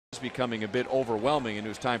becoming a bit overwhelming, and it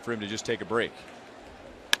was time for him to just take a break.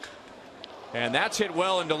 And that's hit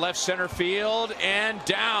well into left center field and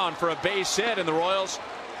down for a base hit, and the Royals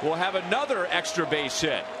will have another extra base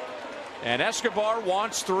hit. And Escobar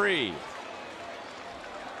wants 3.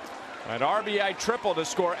 An RBI triple to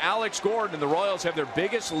score Alex Gordon, and the Royals have their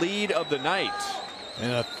biggest lead of the night.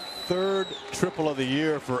 And a third triple of the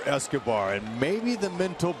year for Escobar, and maybe the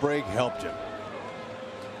mental break helped him.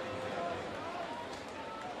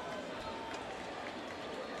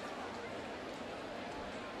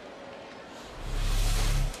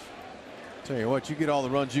 Tell you what, you get all the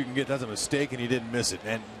runs you can get. That's a mistake, and he didn't miss it.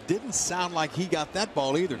 And didn't sound like he got that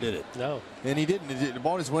ball either, did it? No. And he didn't. The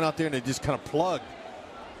ball just went out there and it just kind of plugged.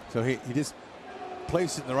 So he just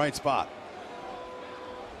placed it in the right spot.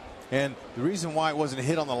 And the reason why it wasn't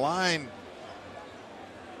hit on the line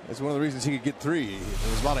is one of the reasons he could get 3. There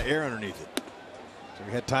was a lot of air underneath it. So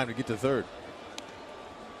he had time to get to third.